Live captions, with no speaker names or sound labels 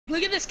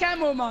Look at this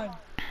camo of mine.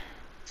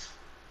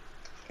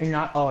 You're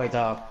not. Oh wait,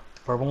 the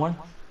purple one.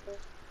 Yeah,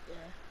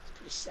 it's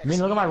pretty I sexy. mean,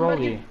 look at my I'm about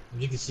to rollie.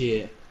 You can see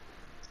it.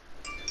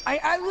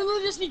 I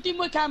literally just need 3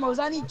 more camos.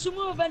 I need 2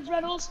 more event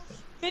medals,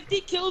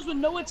 50 kills with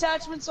no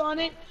attachments on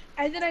it,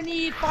 and then I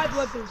need 5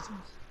 bloodthirsts.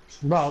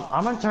 Bro,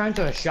 I'm gonna turn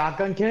into a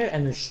shotgun kit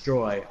and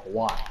destroy.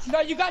 Watch.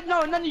 No, you got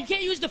no. You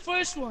can't use the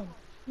first one.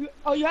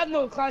 You have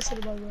no class set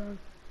about it.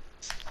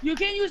 You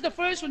can't use the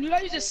first one. You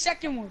gotta use the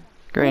second one.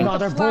 Green. No,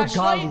 they're both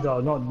Flashlight? godly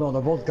though. No,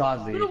 they're both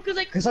godly. No, because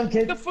like Cause some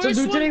kids, the some first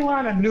dudes one- didn't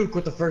want a nuke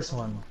with the first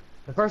one.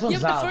 The first one's Yeah,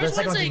 but the valid. The first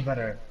second one's one's like-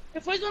 better.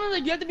 the first one is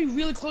like you have to be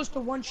really close to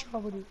one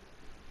shot with it.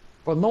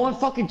 Bro, no one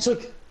fucking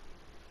took.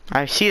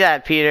 I see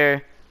that,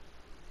 Peter.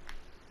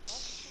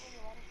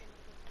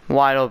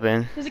 Wide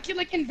open. There's a kid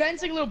like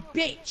invents like a little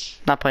bitch.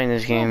 Not playing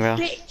this game, bro.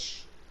 Little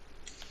bitch.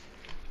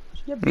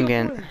 Yeah,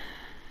 Again.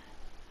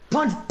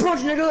 Punch,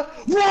 nigga!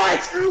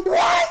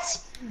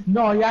 What?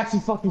 No, you're actually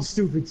fucking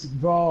stupid,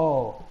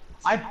 bro.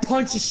 I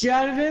punched the shit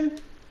out of him.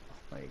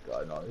 Oh my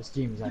god, no, this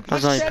game is actually.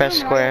 That's only press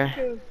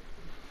square.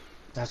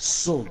 That's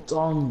so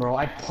dumb, bro.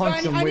 I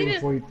punched him I way need to-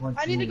 before he punched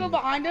me. I need to go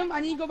behind him.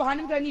 I need to go behind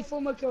him because I need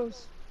 4 more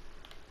kills.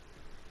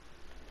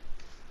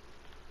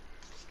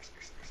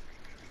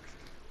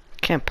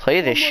 Can't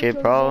play this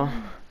shit, bro.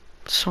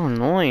 It's so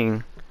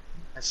annoying.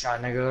 Nice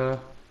shot, nigga.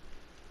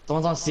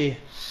 Someone's on C.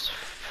 It's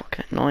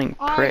fucking annoying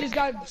I prick. just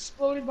got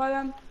exploded by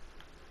them.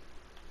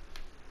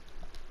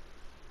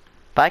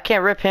 But I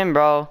can't rip him,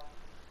 bro.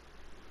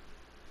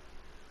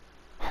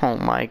 Oh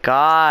my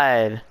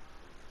god.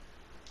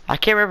 I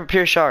can't rip a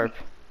pure sharp.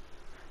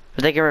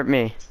 But they can rip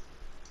me.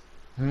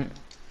 Hmm.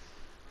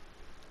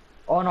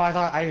 Oh no,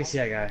 I didn't see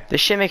that guy.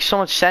 This shit makes so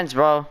much sense,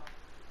 bro.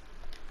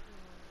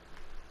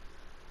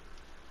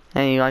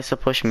 And he likes to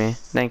push me.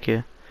 Thank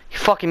you. You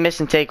fucking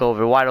missing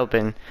takeover, wide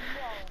open.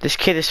 This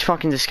kid is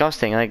fucking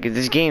disgusting. Like,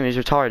 this game is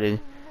retarded.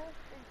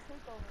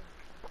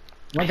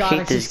 My I god,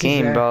 hate this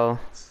game, bro.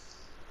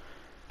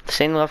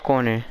 Stay in the left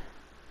corner.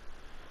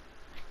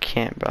 I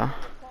can't, bro.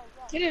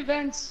 Kid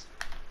invents.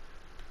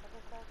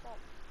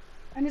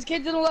 And this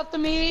kid to the left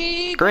of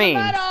me. Green.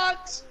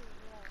 Maddox.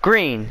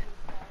 Green. I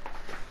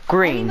need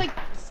Green. like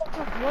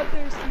fucking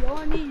bloodthirsty. All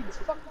I need is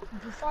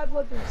fucking 5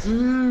 bloodthirsty.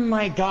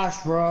 My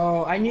gosh,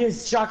 bro. I need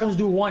his shotguns to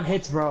do 1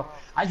 hit, bro.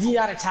 I need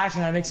that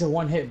attachment that makes it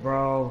 1 hit,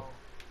 bro.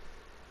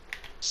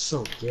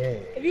 So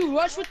gay. If you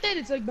rush with it,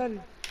 it's like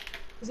better.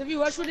 Because if you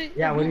rush with it,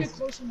 Yeah, you when get he's-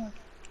 close enough.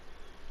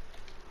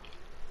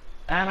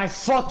 And I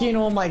fucking,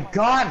 oh my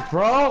god,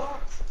 bro.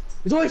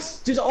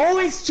 There's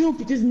always 2,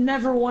 there's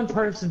never 1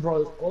 person,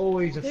 bro. There's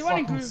always a They run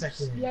in fucking groups.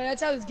 second. Yeah,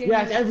 that's how this game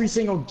Yeah, is. it's every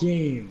single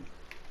game.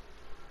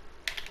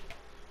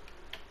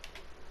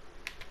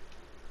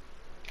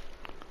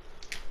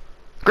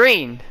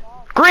 Green.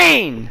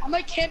 Green. I'm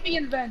like camping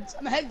in vents.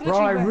 I'm ahead glitching Bro,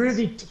 I vents.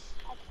 really...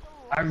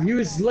 he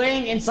was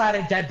laying inside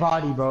a dead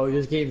body, bro.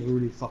 This game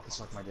really fucking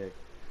sucked my dick.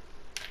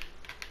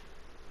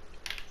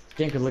 This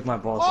game could lick my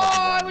balls. Oh, off,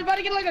 I bro. was about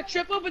to get like a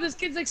triple, but this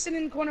kid's like sitting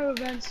in the corner of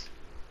vents.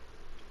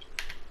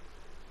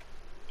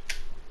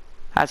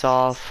 That's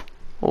off.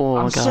 Oh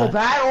my I'm so god.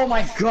 bad. Oh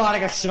my god, I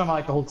got shit on my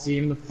like the whole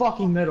team in the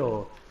fucking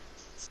middle.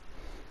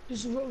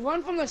 Just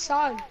run from the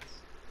side.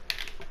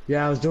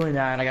 Yeah, I was doing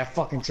that, and I got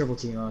fucking triple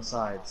team on the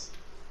sides.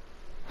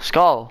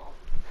 Skull.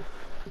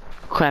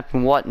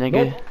 Clamping what,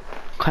 nigga? Nope.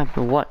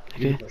 Clamping what,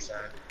 nigga? 80%.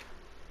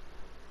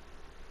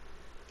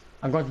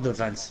 I'm going to the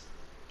fence.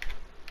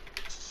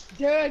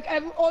 They're like,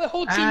 the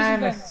whole team is in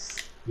And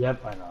vents.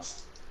 yep, I know.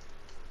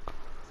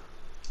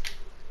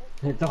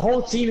 The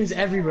whole team is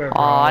everywhere, Oh,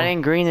 bro. I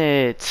didn't green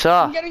it. I'm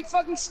Suck. getting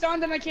fucking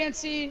stunned and I can't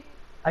see.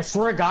 I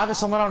swear to God, there's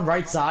someone on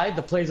right side.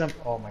 The plays on.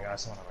 Oh my God,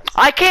 someone on right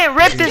side. I can't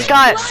rip this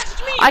guy.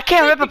 Flashed me! I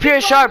can't They rip a picked pure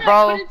me sharp, up,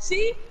 bro.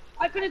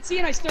 I couldn't see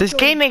and I still This killed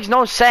game him. makes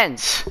no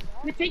sense.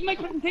 They take my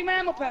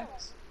ammo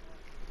packs.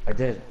 I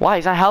did. Why?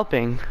 He's not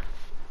helping.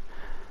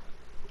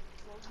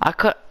 I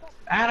could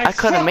And I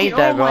could have made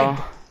that, bro.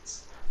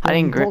 I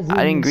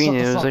didn't green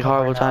it. It was like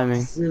horrible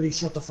timing. Really,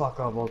 shut the fuck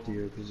up, both of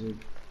you, because you.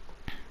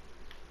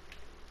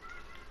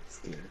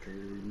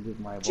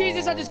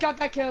 Jesus, I just got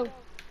that kill.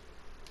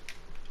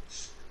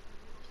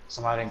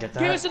 Somebody didn't get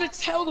Give us that. to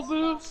tell the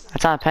boobs.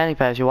 That's not a panic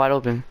pass. You're wide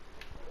open.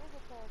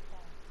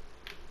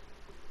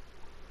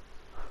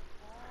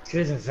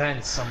 There's a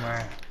vent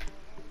somewhere.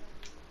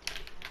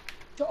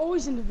 They're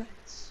always in the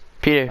vents.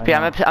 Peter, I Peter,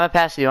 know. I'm gonna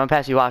pass you. I'm gonna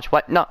pass you. Watch.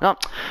 What? No, no.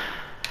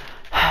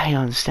 You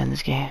don't understand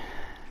this game.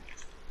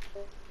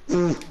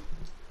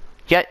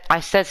 Yeah, I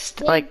said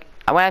like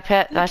when I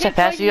said can't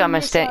pass fight you, me I'm on gonna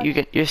your stand.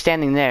 side. You're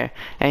standing there,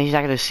 and he's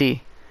not gonna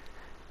see.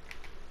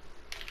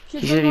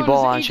 Kids He's gonna be run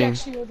ball on, there's an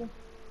launching. Ajax shield.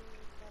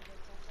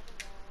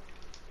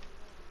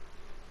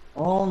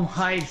 Oh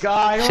my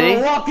God! I See?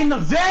 wanna walk in the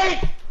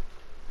vent.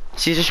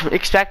 See, just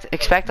expect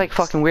like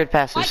fucking weird I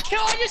passes.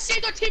 just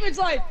saved our teammate's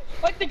life.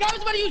 Like the guy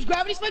was about to use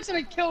gravity spikes and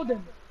I killed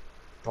him.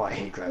 Bro, I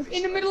hate gravity.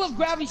 In the middle of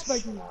gravity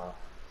spiking.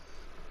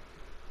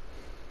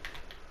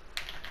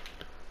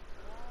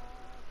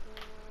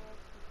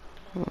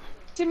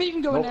 Timmy, you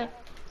can go in there.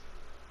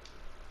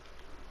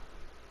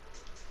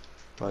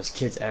 Bro, there's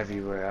kids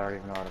everywhere. I don't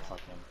even know how to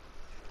fucking.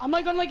 I'm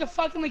like on like a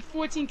fucking like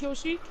 14 kill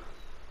streak.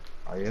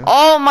 Are you?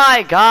 Oh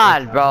my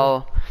god,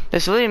 bro.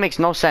 This literally makes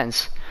no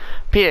sense.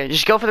 Peter,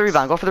 just go for the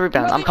rebound. Go for the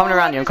rebound. I'm coming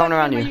around you. I'm coming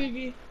around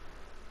you.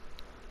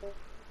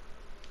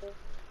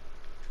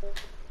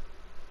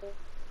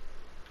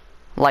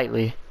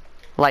 Lightly.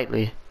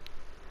 Lightly.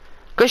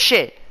 Good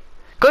shit.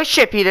 Good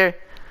shit, Peter.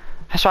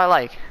 That's what I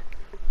like.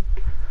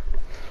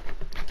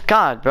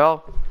 God,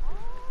 bro.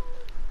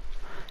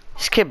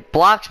 This kid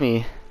blocks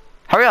me.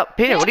 Hurry up,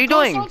 Peter. What are you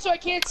doing? So I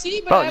can't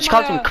see, but bro, just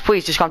come to me.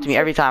 Please, just come to me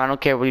every time. I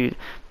don't care what you...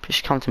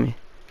 Just come to me.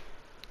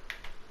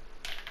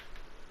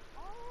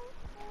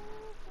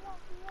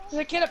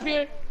 There's a kid up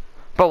here.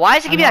 Bro, why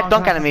does it give me that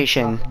dunk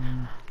animation?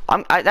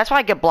 That's why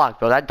I get blocked,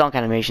 bro. That dunk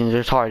animation is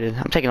retarded.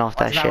 I'm taking off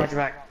that shit.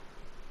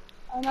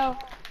 I know.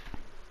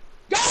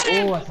 Got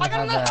him! Ooh, I got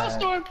another house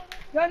storm.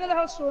 Got another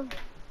house storm.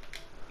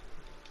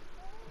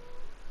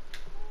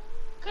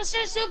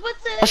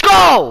 Let's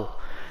go!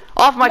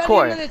 Off my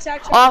court.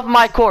 Off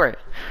my court.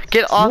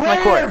 Get off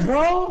my court.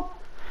 Bro?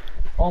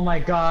 Oh my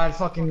god,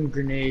 fucking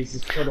grenades.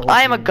 Just kill the whole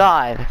I am a team.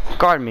 god.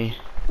 Guard me.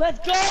 Let's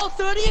go,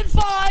 30 and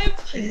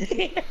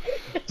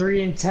 5.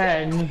 3 and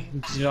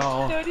 10.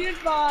 Joe. 30 and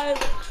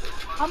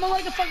 5. I'm on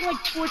like a fucking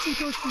like 14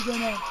 kill streak right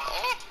now.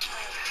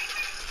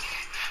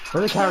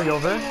 Where's the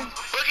carryover?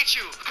 Look at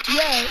you.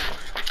 Yeah.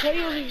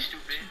 Carryover.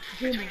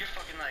 Stupid.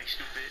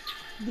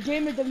 The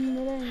gamer doesn't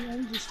know anything.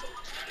 I'm just.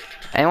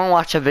 Anyone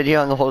watch a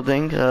video on the whole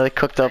thing? They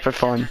cooked up for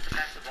fun.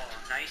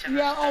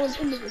 Yeah, I was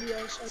in the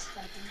video, so it's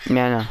happening.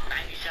 Yeah, I know.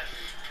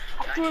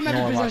 I threw him out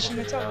of possession,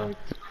 that's all right.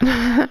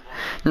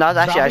 No,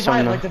 that's actually I saw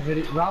him. Like the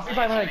video. Ralph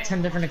probably had like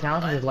 10 different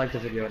accounts and just liked the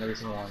video in every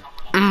single one.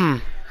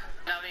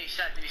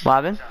 What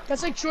happened?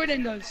 That's like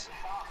Jordan does.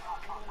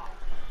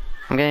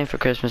 I'm getting it for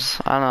Christmas.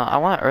 I don't know. I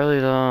want it early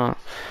though.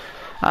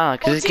 I don't know,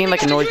 cause this game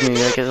like annoys me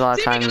like a lot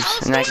of times,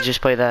 and I can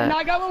just play that. And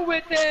I got one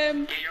with him.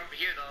 Yeah, you're over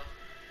here though.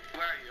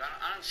 Where are you?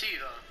 I don't see you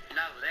though. You're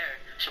not over there.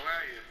 So where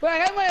are you? But I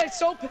had my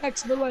soul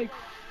packs, but like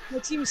my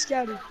team is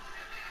scattered.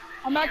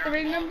 I'm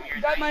activating them.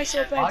 Got my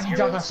soul Why packs. did you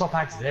drop my soul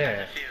packs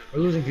there?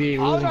 We're losing V.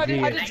 We're losing V.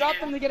 I just dropped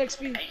them to get XP.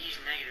 He's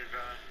negative,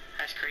 bro.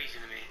 That's crazy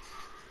to me.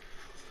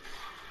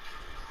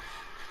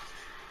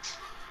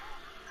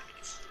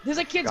 There's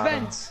a kid's Got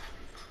him. vents.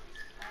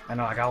 I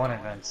know, I got one in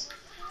vents.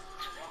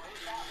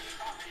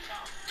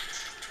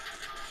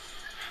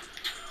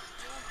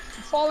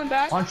 I'm falling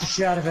back. Punch the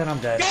shit out of it, I'm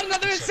dead. Got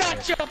another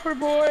attack chopper,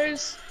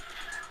 boys.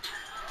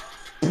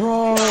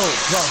 Bro,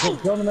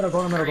 go in the middle, go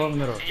in the middle, go in the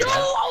middle. Yo, I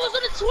was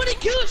on a 20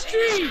 kill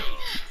streak. In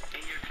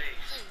your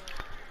face.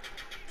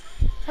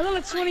 I was on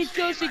a 20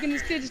 kill streak and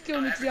this kid just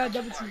killed me to the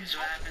double team. That's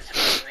what happens to me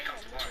when they come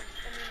to park.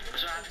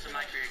 That's what happens to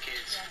my career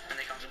kids when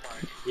they come to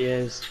park.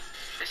 Yes.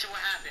 This is what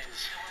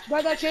happens.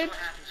 By that kid? What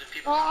happens when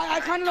people I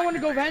kind of don't want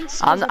to go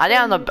vents.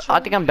 I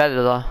think I'm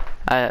better though.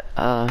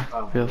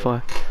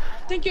 BO4.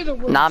 I think you're the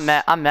worst. Nah,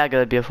 I'm mad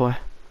good at BO4.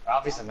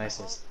 Ralphie's the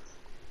nicest.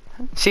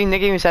 See,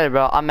 Nick even said it,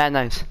 bro. I'm mad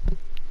nice.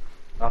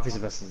 Ralphie's the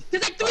best.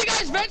 There's like 3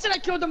 guys vents and I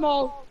killed them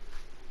all.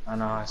 I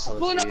know, I saw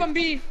Pulling up on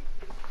B.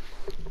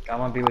 Got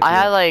one B with I you.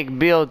 had like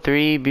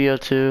BO3,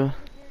 BO2.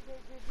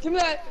 Give me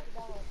that.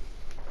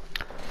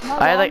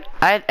 I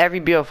had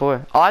every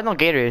BO4. Oh, I had no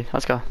Gatorade.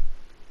 Let's go.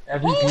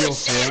 Every Holy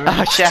BO4.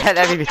 Oh shit, I had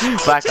every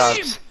Black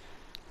Ops.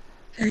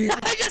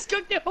 I just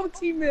cooked the whole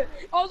team there.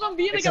 I was on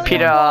B and I got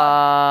Peter,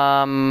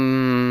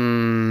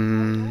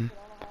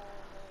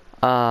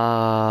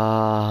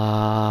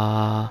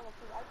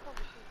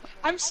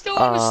 I'm still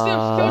on the stiff.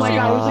 Oh my god,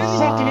 I was a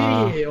fucking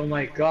idiot. Oh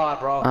my god,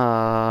 bro.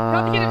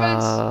 Come get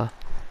events.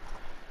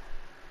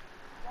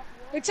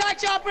 Attack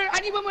chopper. I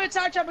need one more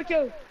attack chopper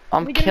kill.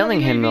 I'm killing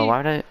him though.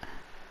 Why did I?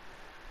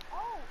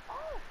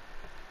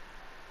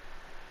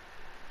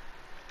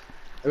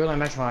 I really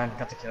match mine.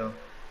 Got the kill.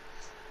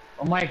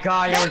 Oh my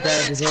god, you're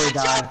dead. He's already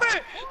died.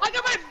 I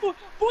got my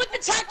fourth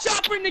attack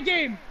chopper in the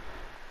game.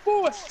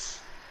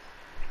 Fourth.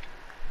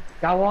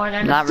 Got one.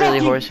 And Not really,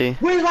 Horsey.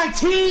 Where's my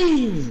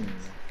team?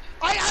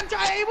 I'm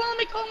trying. Let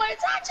me call my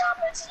attack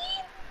chopper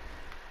team.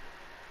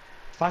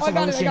 Find I some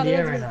got other it, I team got in it, the I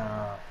air right got it.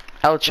 now.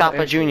 El Chapa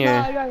Nah, Jr.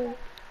 I got it.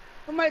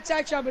 Put my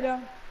attack chopper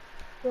down.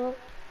 Bro.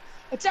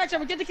 Attack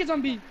chopper. Get the kids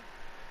on B.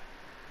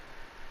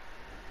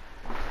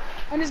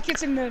 And this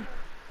kid's in there.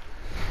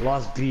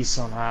 Lost B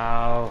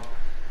somehow.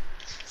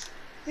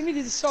 Give me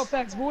these assault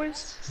packs,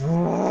 boys.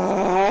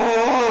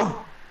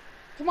 Oh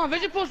Come on,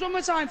 vision post one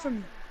more time for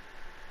me.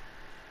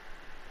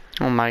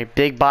 Oh my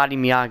big body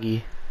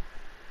Miyagi.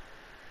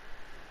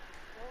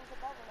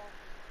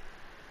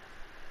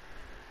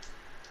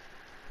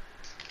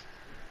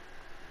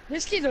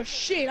 This kid's a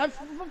shit. I'm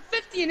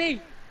 50 and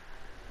 8.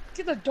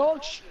 Kid's a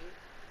dog shit.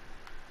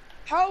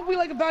 How are we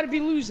like about to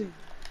be losing?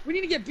 We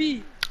need to get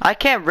B. I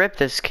can't rip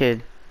this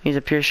kid. He's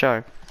a pure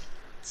shark.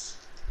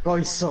 Bro,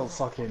 he's so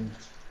fucking.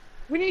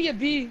 We need to get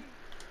B.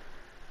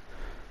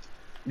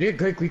 We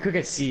could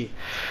get C.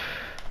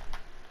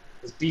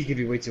 This B could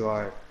be way too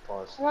hard.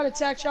 Pause. I got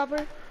attack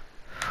chopper.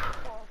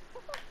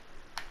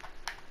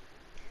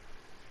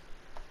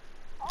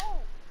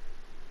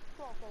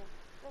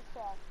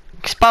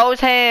 Expose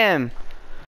him!